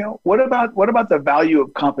 What about the value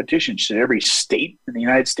of competition? Should every state in the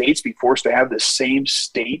United States be forced to have the same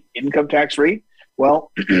state income tax rate?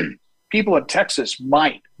 Well, people in Texas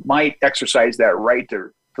might exercise that right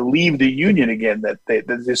to leave the union again that they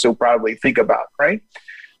so proudly think about, right?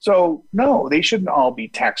 So no, they shouldn't all be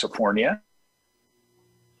Taxifornia,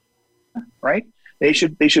 right? They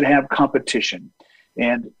should have competition.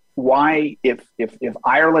 And why, if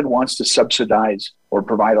Ireland wants to subsidize or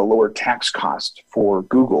provide a lower tax cost for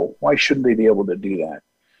Google, why shouldn't they be able to do that?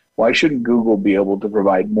 Why shouldn't Google be able to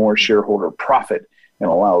provide more shareholder profit and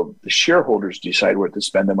allow the shareholders to decide where to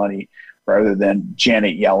spend the money rather than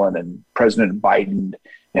Janet Yellen and President Biden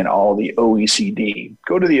and all the OECD?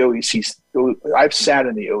 Go to the OECD. I've sat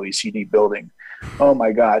in the OECD building. Oh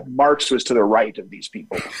my God, Marx was to the right of these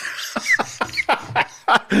people.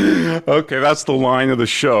 Okay, that's the line of the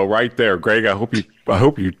show right there, Greg. I hope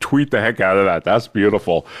you tweet the heck out of that. That's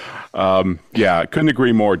beautiful. Yeah, I couldn't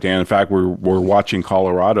agree more, Dan. In fact, we're watching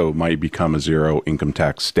Colorado might become a zero income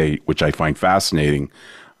tax state, which I find fascinating,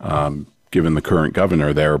 given the current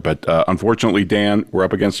governor there. But unfortunately, Dan, we're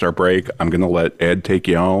up against our break. I'm going to let Ed take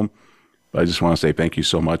you home. I just want to say thank you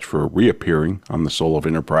so much for reappearing on the Soul of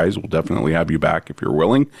Enterprise. We'll definitely have you back if you're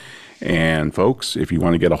willing. And folks, if you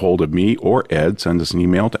want to get a hold of me or Ed, send us an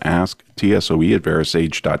email to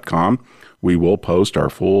asktsoe@verisage.com. We will post our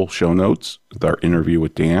full show notes with our interview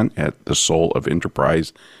with Dan at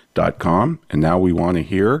thesoulofenterprise.com. And now we want to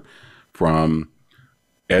hear from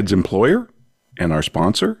Ed's employer and our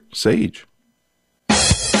sponsor, Sage.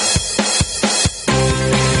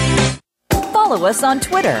 Follow us on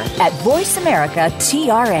Twitter at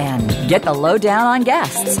VoiceAmericaTRN. Get the lowdown on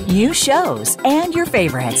guests, new shows, and your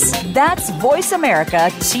favorites. That's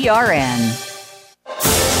VoiceAmericaTRN.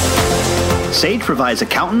 Sage provides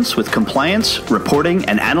accountants with compliance, reporting,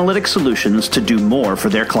 and analytic solutions to do more for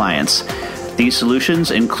their clients. These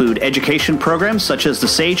solutions include education programs such as the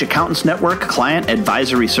Sage Accountants Network Client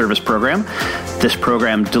Advisory Service Program. This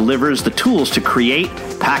program delivers the tools to create,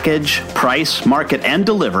 package, price, market, and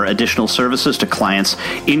deliver additional services to clients,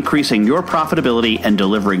 increasing your profitability and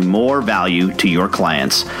delivering more value to your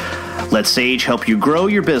clients. Let Sage help you grow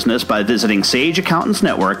your business by visiting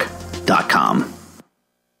sageaccountantsnetwork.com.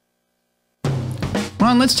 Well,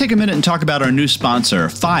 and let's take a minute and talk about our new sponsor,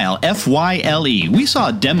 File, F-Y-L-E. We saw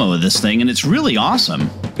a demo of this thing, and it's really awesome.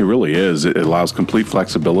 It really is. It allows complete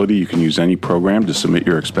flexibility. You can use any program to submit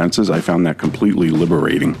your expenses. I found that completely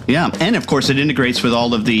liberating. Yeah, and of course, it integrates with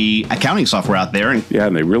all of the accounting software out there.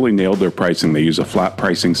 And they really nailed their pricing. They use a flat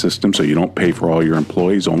pricing system, so you don't pay for all your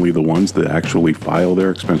employees, only the ones that actually file their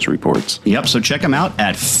expense reports. Yep, so check them out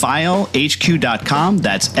at filehq.com.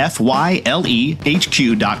 That's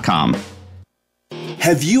FYLEHQ.com.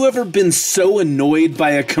 Have you ever been so annoyed by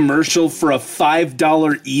a commercial for a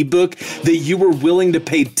 $5 ebook that you were willing to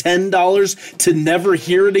pay $10 to never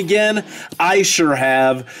hear it again? I sure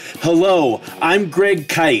have. Hello, I'm Greg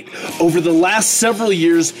Kite. Over the last several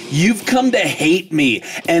years, you've come to hate me,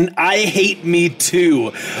 and I hate me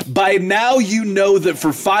too. By now, you know that for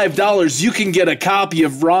 $5, you can get a copy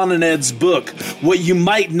of Ron and Ed's book. What you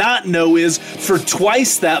might not know is for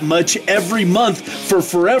twice that much every month for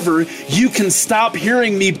forever, you can stop hearing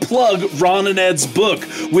me plug Ron and Ed's book,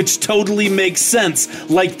 which totally makes sense,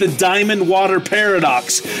 like the Diamond Water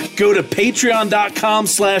Paradox. Go to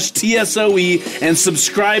patreon.com/TSOE and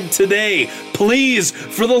subscribe today. Please,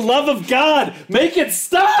 for the love of God, make it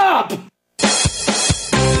stop!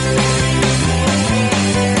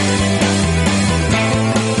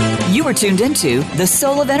 You are tuned into The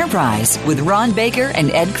Soul of Enterprise with Ron Baker and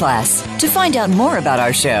Ed Class. To find out more about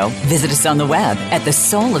our show, visit us on the web at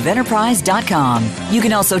thesoulofenterprise.com. You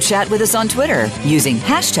can also chat with us on Twitter using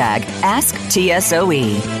hashtag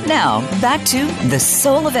AskTSOE. Now, back to The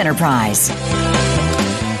Soul of Enterprise.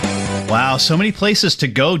 Wow, so many places to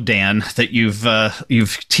go, Dan, that you've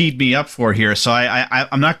teed me up for here. So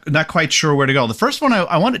I'm not quite sure where to go. The first one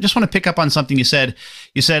I want to pick up on something you said.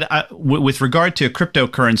 You said with regard to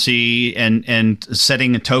cryptocurrency and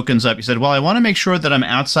setting tokens up. You said, well, I want to make sure that I'm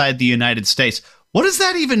outside the United States. What does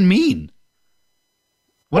that even mean?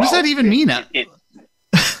 What does that even mean?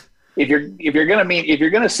 If you're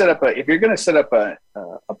going to set up a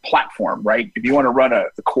platform, right? If you want to run a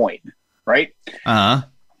coin, right? Uh-huh.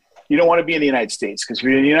 You don't want to be in the United States, because if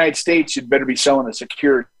you're in the United States, you'd better be selling a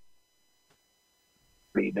security.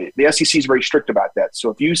 The SEC is very strict about that. So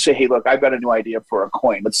if you say, hey, look, I've got a new idea for a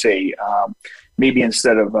coin. Let's say maybe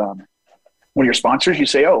instead of one of your sponsors, you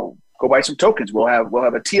say, oh, go buy some tokens. We'll have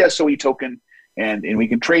a TSOE token, and we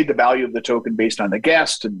can trade the value of the token based on the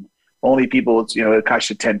guest, and only people, it costs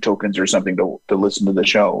you 10 tokens or something to listen to the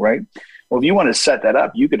show, right? Well, if you want to set that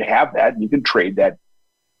up, you could have that, and you can trade that.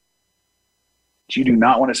 You do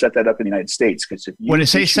not want to set that up in the United States, because if you, when I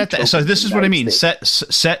say set that, so this is what I mean. States.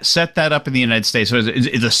 Set that up in the United States. So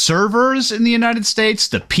is the servers in the United States,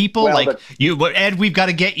 the people, Ed, we've got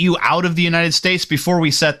to get you out of the United States before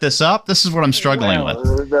we set this up. This is what I'm struggling with.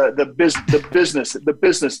 The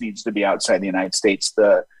business needs to be outside the United States.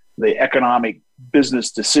 The economic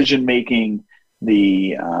business decision making,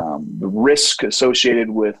 the risk associated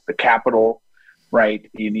with the capital. Right,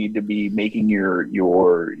 you need to be making your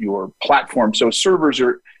platform. So servers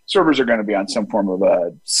are going to be on some form of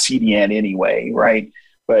a CDN anyway, right?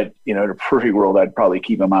 But in a perfect world, I'd probably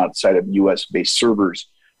keep them outside of U.S. based servers.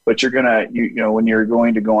 But you're gonna, when you're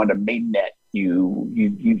going to go onto mainnet, you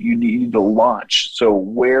need to launch. So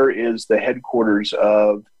where is the headquarters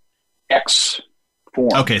of X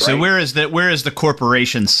form? Okay, right? so where is the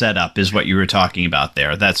corporation setup? Is what you were talking about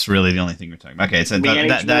there? That's really the only thing you're talking about. Okay, so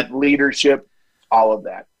management, leadership. All of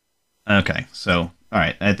that. Okay, so all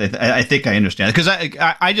right, I think I understand, because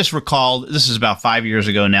I just recall, this is about 5 years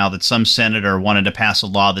ago now, that some senator wanted to pass a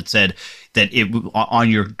law that said that on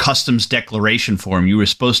your customs declaration form you were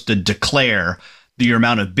supposed to declare your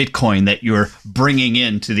amount of Bitcoin that you're bringing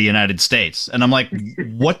into the United States, and I'm like,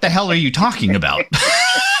 what the hell are you talking about?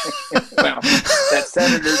 Well, that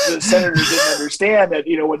senator didn't understand that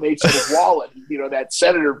when they said a wallet, that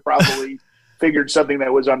senator probably figured something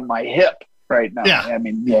that was on my hip. Right now, yeah. I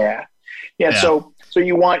mean, yeah. So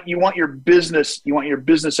you want your business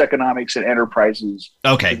economics and enterprises.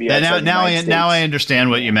 Okay, now I understand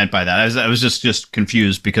what you meant by that. I was just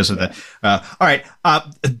confused because of that. All right,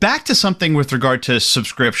 back to something with regard to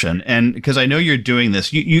subscription, and because I know you're doing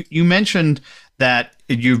this, you mentioned that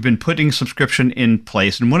you've been putting subscription in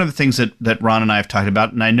place, and one of the things that Ron and I have talked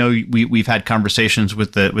about, and I know we've had conversations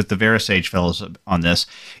with the VeraSage fellows on this,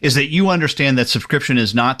 is that you understand that subscription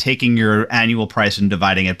is not taking your annual price and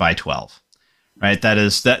dividing it by 12, right? That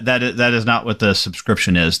is not what the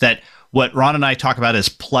subscription is. That what Ron and I talk about is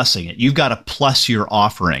plussing it. You've got to plus your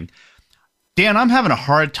offering. Dan, I'm having a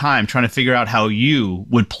hard time trying to figure out how you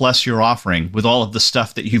would plus your offering with all of the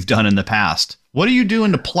stuff that you've done in the past. What are you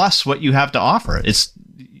doing to plus what you have to offer?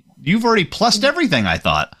 You've already plussed everything, I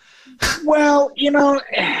thought. Well,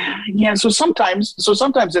 yeah. So sometimes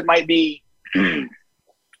it might be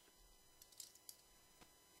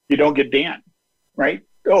you don't get Dan, right?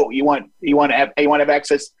 Oh, you want to have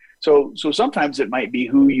access. So sometimes it might be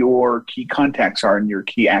who your key contacts are and your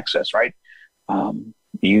key access, right?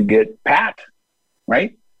 You get Pat,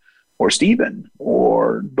 right? Or Steven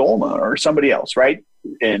or Dolma or somebody else, right?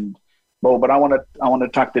 And but I want to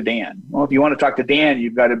talk to Dan. Well, if you want to talk to Dan,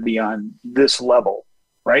 you've got to be on this level,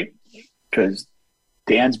 right? Because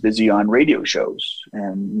Dan's busy on radio shows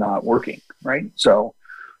and not working, right? So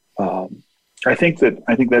I think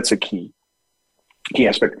that's a key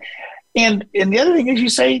aspect. And the other thing is, you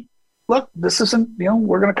say, look, this isn't,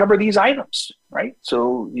 we're going to cover these items, right?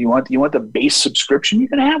 So you want the base subscription, you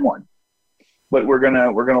can have one, but we're going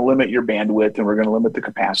to limit your bandwidth, and we're going to limit the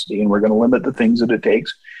capacity, and we're going to limit the things that it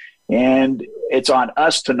takes. And it's on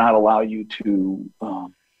us to not allow you to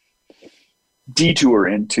detour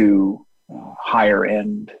into higher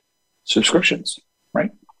end subscriptions,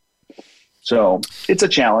 right? So it's a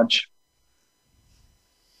challenge.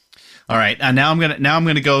 All right, and now I'm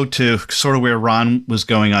gonna go to sort of where Ron was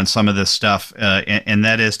going on some of this stuff, and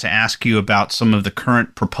that is to ask you about some of the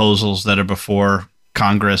current proposals that are before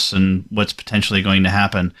Congress and what's potentially going to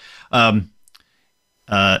happen.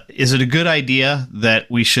 Is it a good idea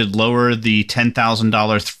that we should lower the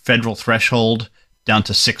 $10,000 federal threshold down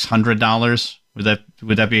to $600?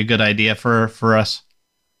 Would that be a good idea for us?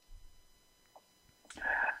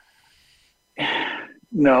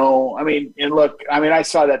 No, and look, I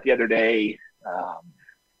saw that the other day.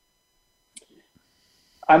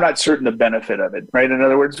 I'm not certain the benefit of it, right? In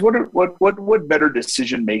other words, what better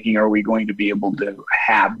decision making are we going to be able to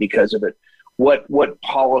have because of it? What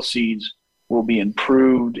policies will be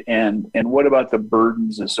improved, and what about the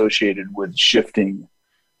burdens associated with shifting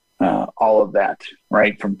all of that,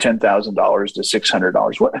 right, from $10,000 to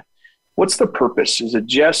 $600? What's the purpose? Is it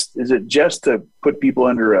just to put people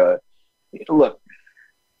under a look?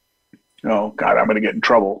 Oh God, I'm going to get in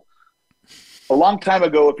trouble. A long time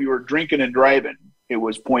ago, if you were drinking and driving, it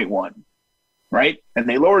was 0.1, right? And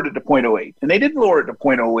they lowered it to 0.08. And they didn't lower it to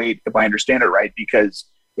 0.08, if I understand it right, because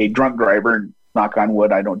a drunk driver, and knock on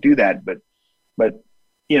wood, I don't do that, but a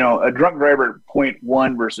drunk driver at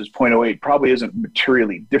 0.1 versus 0.08 probably isn't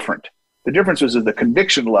materially different. The difference is that the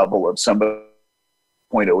conviction level of somebody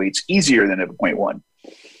 0.08 is easier than at 0.1.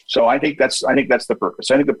 So I think that's the purpose.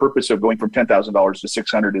 I think the purpose of going from $10,000 to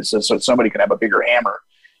 $600 is so somebody can have a bigger hammer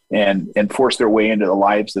and force their way into the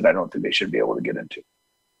lives that I don't think they should be able to get into.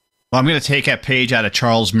 Well, I'm going to take a page out of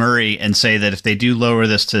Charles Murray and say that if they do lower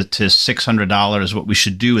this to $600, what we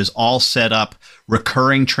should do is all set up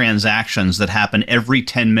recurring transactions that happen every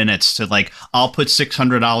 10 minutes to, like, I'll put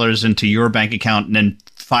 $600 into your bank account, and then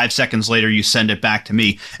 5 seconds later you send it back to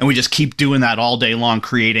me, and we just keep doing that all day long,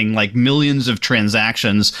 creating like millions of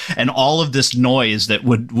transactions and all of this noise that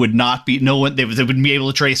would not be they wouldn't be able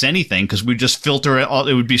to trace anything, because we just filter it all.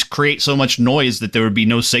 It would be create so much noise that there would be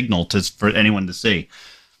no signal for anyone to see.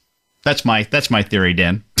 That's my theory,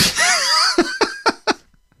 Dan.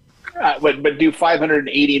 But do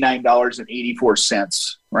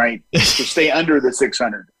 $589.84, right? To stay under the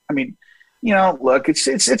 600. Look, it's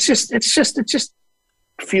just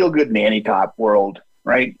feel good nanny top world,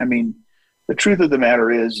 right? The truth of the matter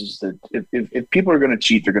is that if people are going to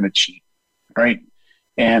cheat, they're going to cheat, right?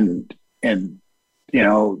 And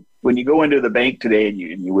when you go into the bank today and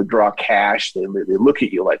you withdraw cash, they look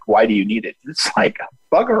at you like, why do you need it? It's like,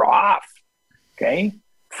 bugger off, okay?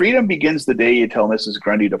 Freedom begins the day you tell Mrs.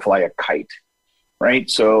 Grundy to fly a kite, right?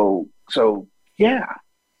 So yeah,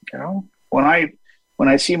 when I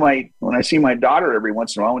see my daughter every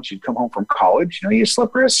once in a while when she'd come home from college, you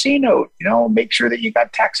slip her a C note, make sure that you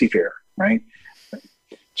got taxi fare, right?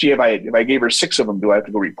 Gee, if I gave her 6 of them, do I have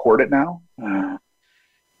to go report it now?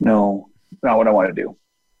 No, not what I want to do.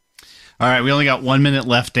 All right, we only got 1 minute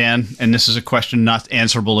left, Dan, and this is a question not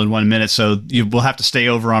answerable in 1 minute, so we'll have to stay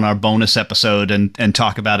over on our bonus episode and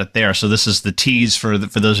talk about it there. So this is the tease for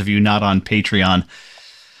those of you not on Patreon.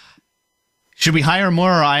 Should we hire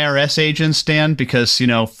more IRS agents, Dan? Because,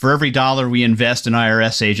 for every dollar we invest in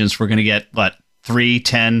IRS agents, we're going to get, 3,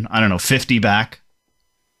 10, 50 back?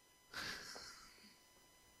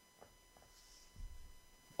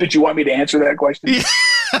 Did you want me to answer that question?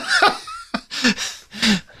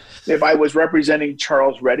 If I was representing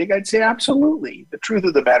Charles Rettig, I'd say absolutely. The truth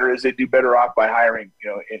of the matter is they do better off by hiring,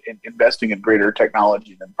 investing in greater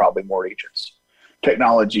technology than probably more agents.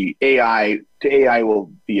 Technology, AI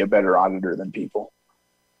will be a better auditor than people.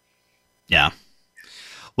 Yeah.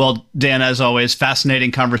 Well, Dan, as always,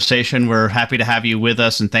 fascinating conversation. We're happy to have you with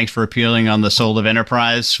us, and thanks for appearing on the Soul of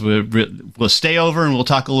Enterprise. We'll stay over and we'll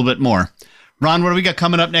talk a little bit more. Ron, what do we got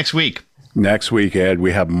coming up next week? Next week, Ed,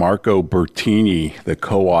 we have Marco Bertini, the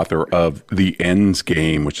co-author of The Ends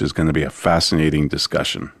Game, which is going to be a fascinating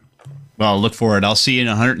discussion. Well, look for it. I'll see you in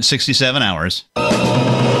 167 hours.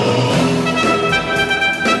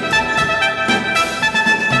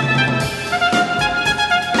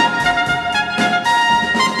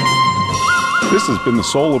 This has been The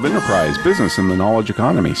Soul of Enterprise, Business in the Knowledge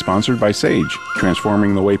Economy, sponsored by Sage,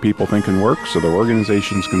 transforming the way people think and work so their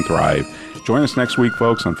organizations can thrive. Join us next week,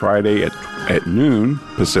 folks, on Friday at noon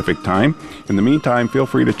Pacific time. In the meantime, feel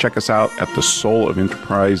free to check us out at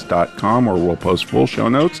thesoulofenterprise.com, where we'll post full show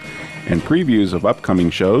notes and previews of upcoming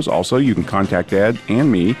shows. Also, you can contact Ed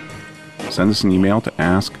and me. Send us an email to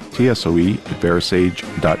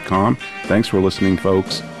asktsoe@verisage.com. Thanks for listening,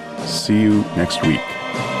 folks. See you next week.